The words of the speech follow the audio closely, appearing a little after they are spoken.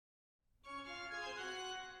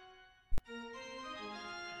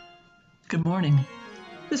Good morning.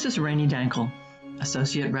 This is Rainey Dankel,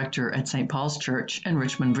 Associate Rector at St. Paul's Church in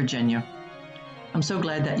Richmond, Virginia. I'm so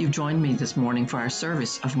glad that you've joined me this morning for our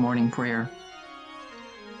service of morning prayer.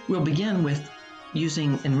 We'll begin with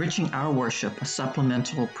using Enriching Our Worship, a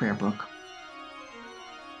supplemental prayer book.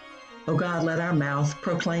 O God, let our mouth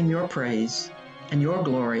proclaim your praise and your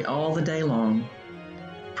glory all the day long.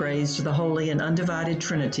 Praise to the Holy and Undivided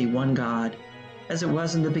Trinity, one God, as it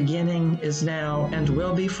was in the beginning, is now, and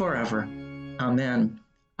will be forever. Amen.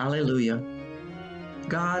 Alleluia.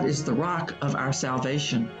 God is the rock of our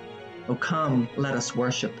salvation. O come, let us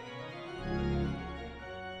worship.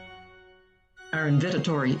 Our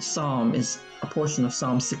invitatory psalm is a portion of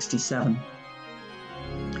Psalm 67.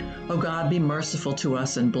 O God, be merciful to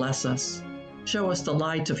us and bless us. Show us the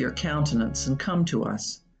light of your countenance and come to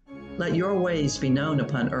us. Let your ways be known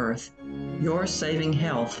upon earth, your saving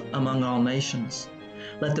health among all nations.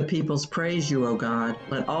 Let the peoples praise you, O God.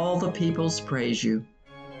 Let all the peoples praise you.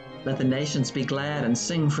 Let the nations be glad and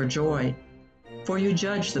sing for joy. For you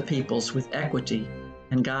judge the peoples with equity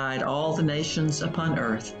and guide all the nations upon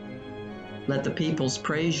earth. Let the peoples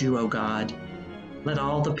praise you, O God. Let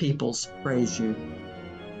all the peoples praise you.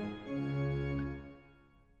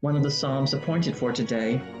 One of the psalms appointed for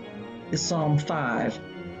today is Psalm 5,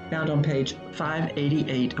 found on page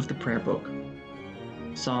 588 of the prayer book.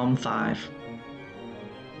 Psalm 5.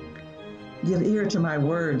 Give ear to my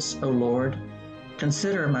words, O Lord.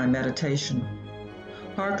 Consider my meditation.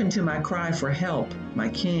 Hearken to my cry for help, my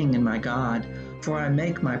King and my God, for I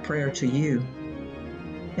make my prayer to you.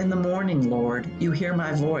 In the morning, Lord, you hear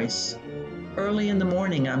my voice. Early in the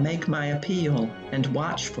morning I make my appeal and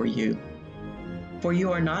watch for you. For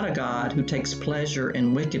you are not a God who takes pleasure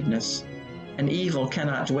in wickedness, and evil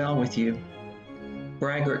cannot dwell with you.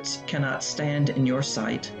 Braggarts cannot stand in your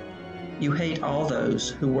sight. You hate all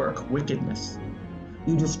those who work wickedness.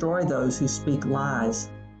 You destroy those who speak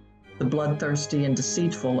lies. The bloodthirsty and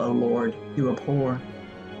deceitful, O Lord, you abhor.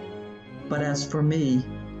 But as for me,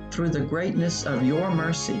 through the greatness of your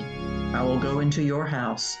mercy, I will go into your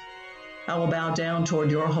house. I will bow down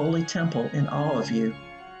toward your holy temple in awe of you.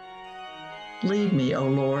 Lead me, O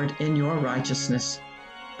Lord, in your righteousness,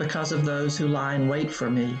 because of those who lie in wait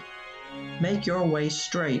for me. Make your way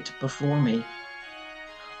straight before me.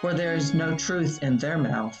 For there is no truth in their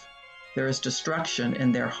mouth. There is destruction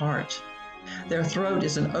in their heart. Their throat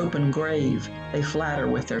is an open grave. They flatter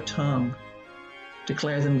with their tongue.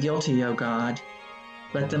 Declare them guilty, O God.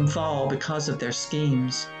 Let them fall because of their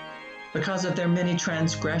schemes. Because of their many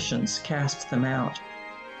transgressions, cast them out,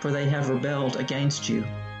 for they have rebelled against you.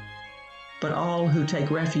 But all who take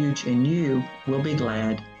refuge in you will be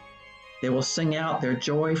glad. They will sing out their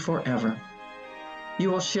joy forever. You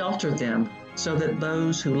will shelter them so that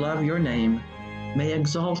those who love your name may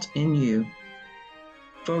exult in you.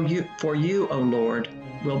 For you, O Lord,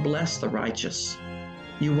 will bless the righteous.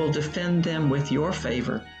 You will defend them with your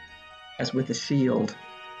favor, as with a shield.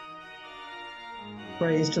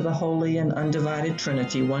 Praise to the Holy and Undivided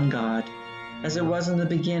Trinity, one God, as it was in the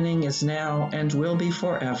beginning, is now, and will be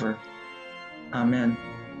forever. Amen.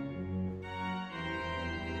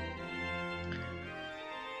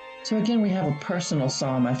 So again, we have a personal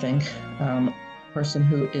psalm, I think. A person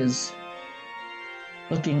who is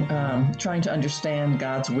looking, trying to understand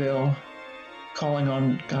God's will, calling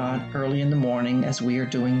on God early in the morning, as we are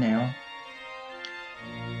doing now.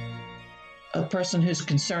 A person who's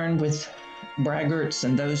concerned with braggarts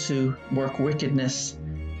and those who work wickedness.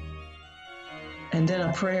 And then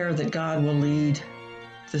a prayer that God will lead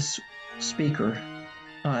this speaker,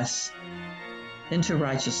 us, into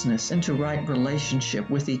righteousness, into right relationship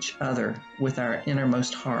with each other, with our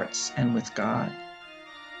innermost hearts, and with God.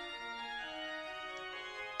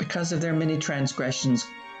 Because of their many transgressions,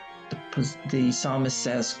 the psalmist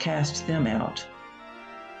says, cast them out.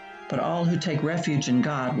 But all who take refuge in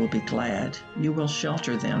God will be glad. You will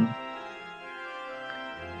shelter them.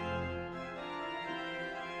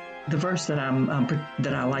 The verse that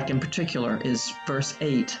I like in particular is verse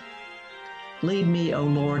 8. Lead me, O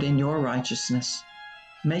Lord, in your righteousness.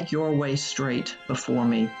 Make your way straight before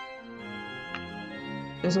me.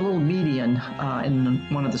 There's a little median in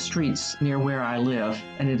one of the streets near where I live,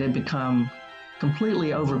 and it had become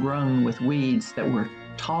completely overgrown with weeds that were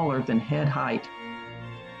taller than head height.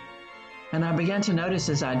 And I began to notice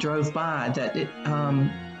as I drove by that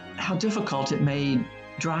how difficult it made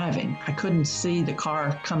driving. I couldn't see the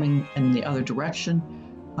car coming in the other direction.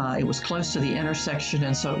 It was close to the intersection,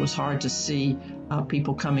 and so it was hard to see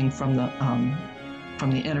people coming from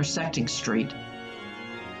the intersecting street.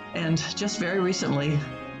 And just very recently,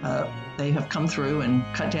 they have come through and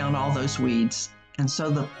cut down all those weeds, and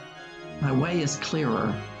so my way is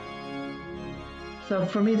clearer. So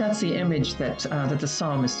for me, that's the image that the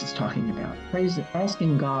psalmist is talking about.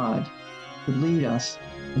 Asking God to lead us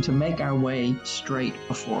and to make our way straight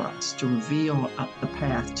before us, to reveal up the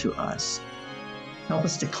path to us. Help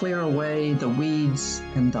us to clear away the weeds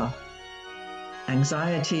and the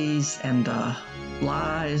anxieties and the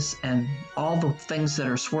lies and all the things that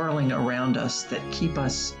are swirling around us that keep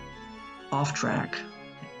us off track,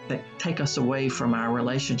 that take us away from our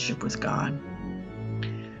relationship with God.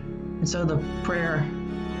 And so the prayer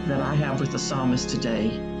that I have with the psalmist today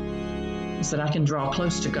is that I can draw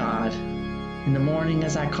close to God in the morning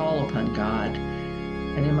as I call upon God,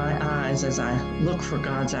 and in my eyes as I look for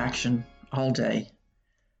God's action all day,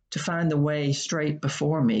 to find the way straight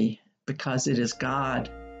before me, because it is God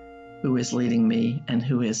who is leading me and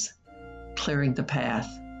who is clearing the path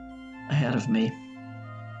ahead of me.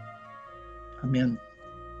 Amen.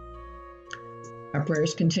 Our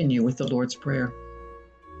prayers continue with the Lord's Prayer.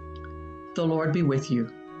 The Lord be with you,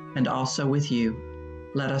 and also with you.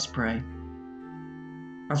 Let us pray.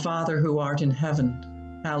 Our Father, who art in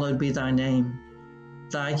heaven, hallowed be thy name.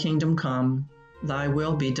 Thy kingdom come, thy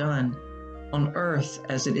will be done, on earth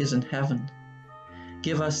as it is in heaven.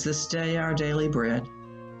 Give us this day our daily bread,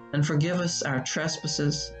 and forgive us our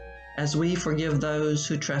trespasses, as we forgive those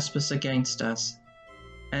who trespass against us.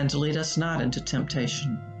 And lead us not into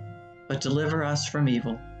temptation, but deliver us from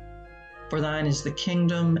evil. For thine is the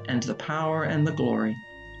kingdom, and the power, and the glory,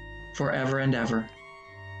 forever and ever.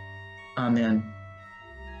 Amen.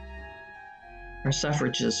 Our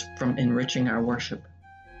suffrages from enriching our worship.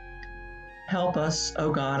 Help us,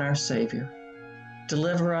 O God, our Savior.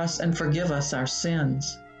 Deliver us and forgive us our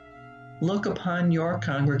sins. Look upon your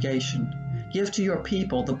congregation. Give to your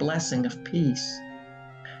people the blessing of peace.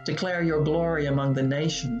 Declare your glory among the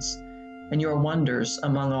nations and your wonders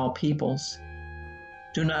among all peoples.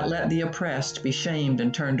 Do not let the oppressed be shamed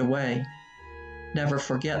and turned away. Never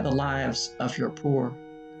forget the lives of your poor.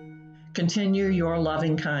 Continue your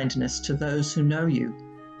loving kindness to those who know you,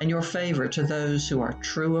 and your favor to those who are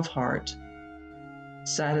true of heart.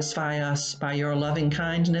 Satisfy us by your loving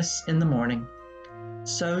kindness in the morning.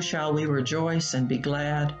 So shall we rejoice and be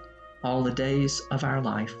glad all the days of our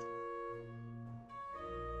life.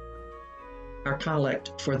 Our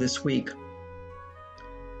collect for this week.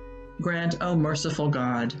 Grant, O merciful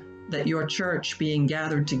God, that your church, being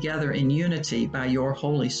gathered together in unity by your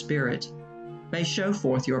Holy Spirit, may show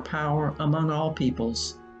forth your power among all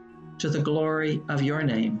peoples, to the glory of your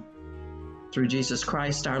name. Through Jesus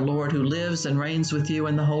Christ our Lord, who lives and reigns with you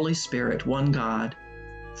in the Holy Spirit, one God,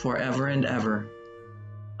 forever and ever.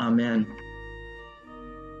 Amen.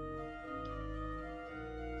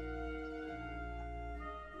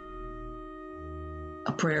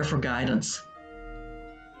 A prayer for guidance.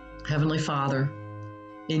 Heavenly Father,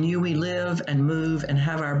 in you we live and move and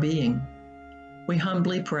have our being. We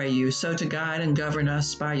humbly pray you so to guide and govern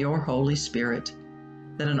us by your Holy Spirit,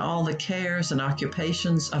 that in all the cares and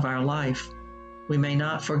occupations of our life we may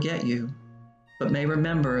not forget you, but may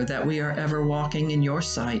remember that we are ever walking in your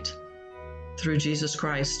sight. Through Jesus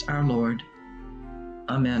Christ our Lord.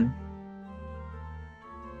 Amen.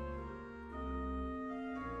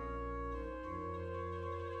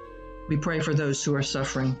 We pray for those who are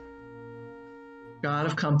suffering. God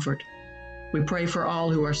of comfort, we pray for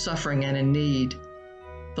all who are suffering and in need,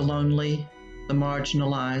 the lonely, the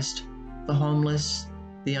marginalized, the homeless,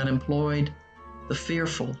 the unemployed, the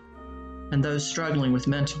fearful, and those struggling with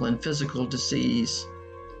mental and physical disease,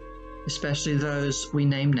 especially those we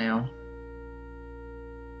name now.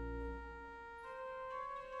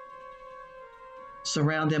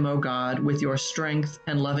 Surround them, O God, with your strength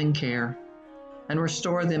and loving care, and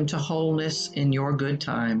restore them to wholeness in your good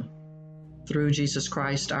time. Through Jesus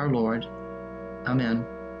Christ our Lord. Amen.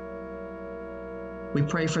 We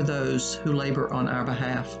pray for those who labor on our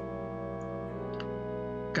behalf.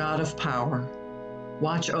 God of power,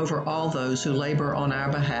 watch over all those who labor on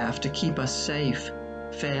our behalf to keep us safe,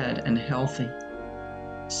 fed, and healthy.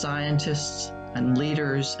 Scientists and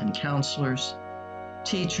leaders and counselors,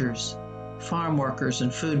 teachers, farm workers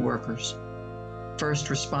and food workers, first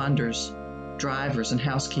responders, drivers and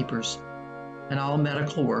housekeepers, and all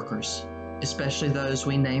medical workers, especially those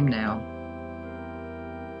we name now.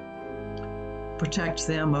 Protect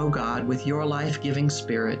them, O God, with your life-giving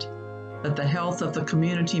spirit, that the health of the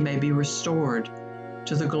community may be restored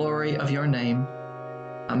to the glory of your name.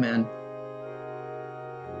 Amen.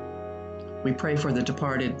 We pray for the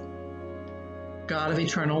departed. God of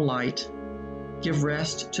eternal light, give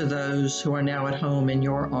rest to those who are now at home in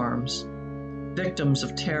your arms, victims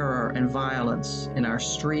of terror and violence in our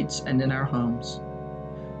streets and in our homes,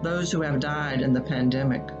 those who have died in the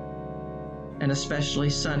pandemic, and especially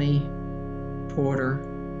Sonny, Porter,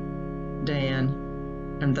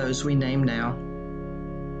 Dan, and those we name now.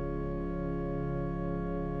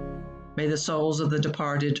 May the souls of the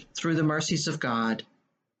departed, through the mercies of God,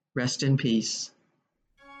 rest in peace.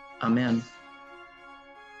 Amen.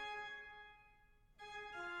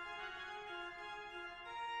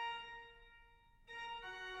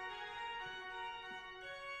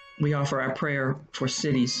 We offer our prayer for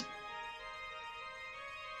cities.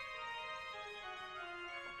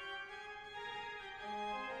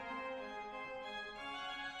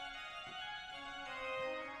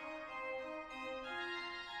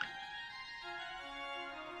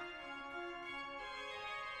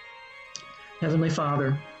 Heavenly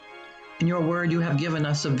Father, in your word you have given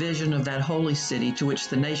us a vision of that holy city to which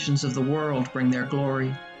the nations of the world bring their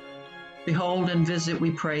glory. Behold and visit,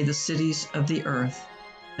 we pray, the cities of the earth,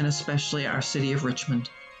 and especially our city of Richmond.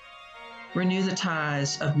 Renew the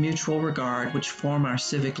ties of mutual regard which form our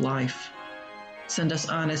civic life. Send us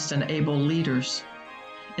honest and able leaders.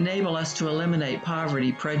 Enable us to eliminate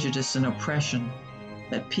poverty, prejudice, and oppression,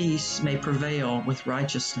 that peace may prevail with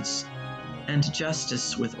righteousness, and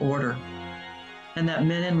justice with order, and that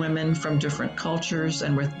men and women from different cultures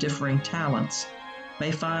and with differing talents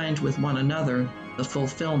may find with one another the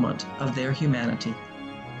fulfillment of their humanity.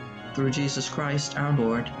 Through Jesus Christ our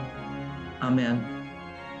Lord. Amen.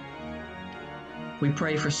 We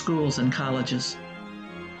pray for schools and colleges.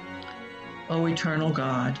 O eternal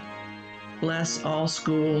God, bless all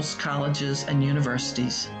schools, colleges, and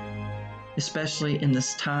universities, especially in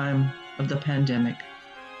this time of the pandemic,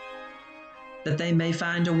 that they may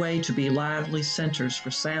find a way to be lively centers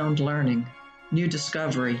for sound learning, new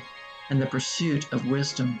discovery, and the pursuit of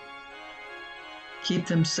wisdom. Keep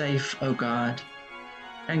them safe, O God,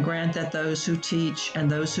 and grant that those who teach and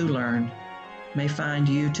those who learn may find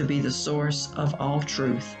you to be the source of all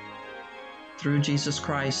truth. Through Jesus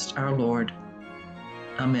Christ our Lord.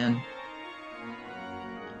 Amen.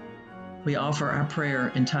 We offer our prayer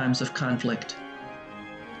in times of conflict.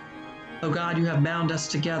 O God, you have bound us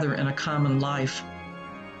together in a common life.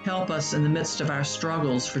 Help us in the midst of our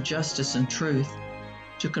struggles for justice and truth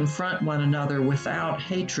to confront one another without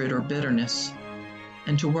hatred or bitterness,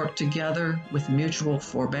 and to work together with mutual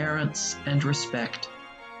forbearance and respect.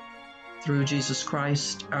 Through Jesus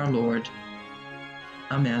Christ our Lord.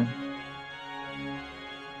 Amen.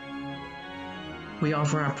 We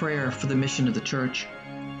offer our prayer for the mission of the Church.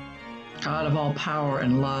 God of all power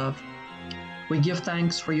and love, we give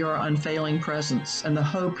thanks for your unfailing presence and the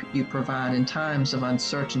hope you provide in times of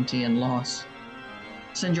uncertainty and loss.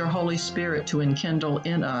 Send your Holy Spirit to enkindle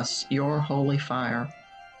in us your holy fire.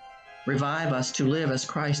 Revive us to live as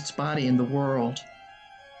Christ's body in the world.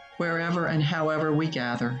 Wherever and however we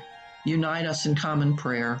gather, unite us in common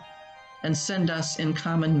prayer and send us in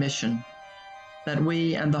common mission, that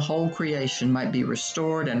we and the whole creation might be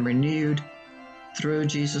restored and renewed through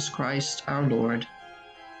Jesus Christ our Lord.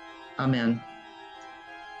 Amen.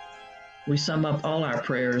 We sum up all our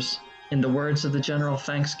prayers in the words of the General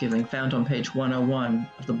Thanksgiving found on page 101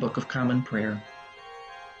 of the Book of Common Prayer.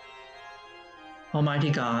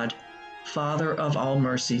 Almighty God, Father of all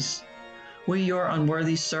mercies, we, your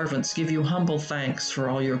unworthy servants, give you humble thanks for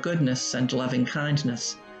all your goodness and loving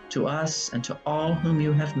kindness to us and to all whom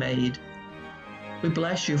you have made. We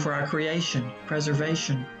bless you for our creation,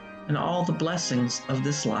 preservation, and all the blessings of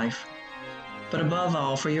this life, but above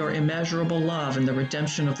all for your immeasurable love and the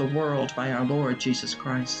redemption of the world by our Lord Jesus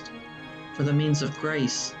Christ, for the means of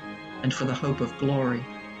grace and for the hope of glory.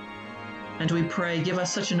 And we pray, give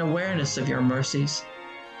us such an awareness of your mercies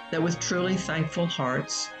that with truly thankful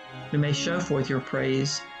hearts we may show forth your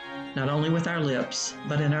praise, not only with our lips,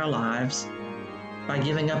 but in our lives, by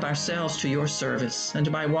giving up ourselves to your service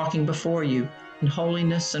and by walking before you in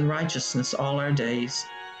holiness and righteousness all our days.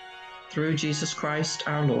 Through Jesus Christ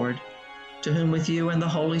our Lord, to whom with you and the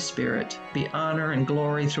Holy Spirit be honor and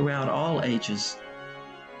glory throughout all ages.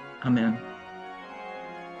 Amen.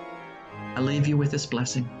 I leave you with this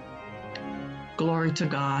blessing. Glory to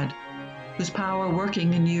God, whose power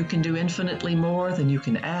working in you can do infinitely more than you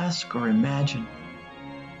can ask or imagine.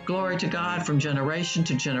 Glory to God from generation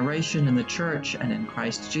to generation in the Church and in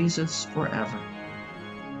Christ Jesus forever.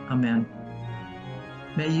 Amen.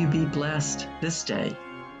 May you be blessed this day.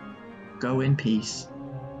 Go in peace.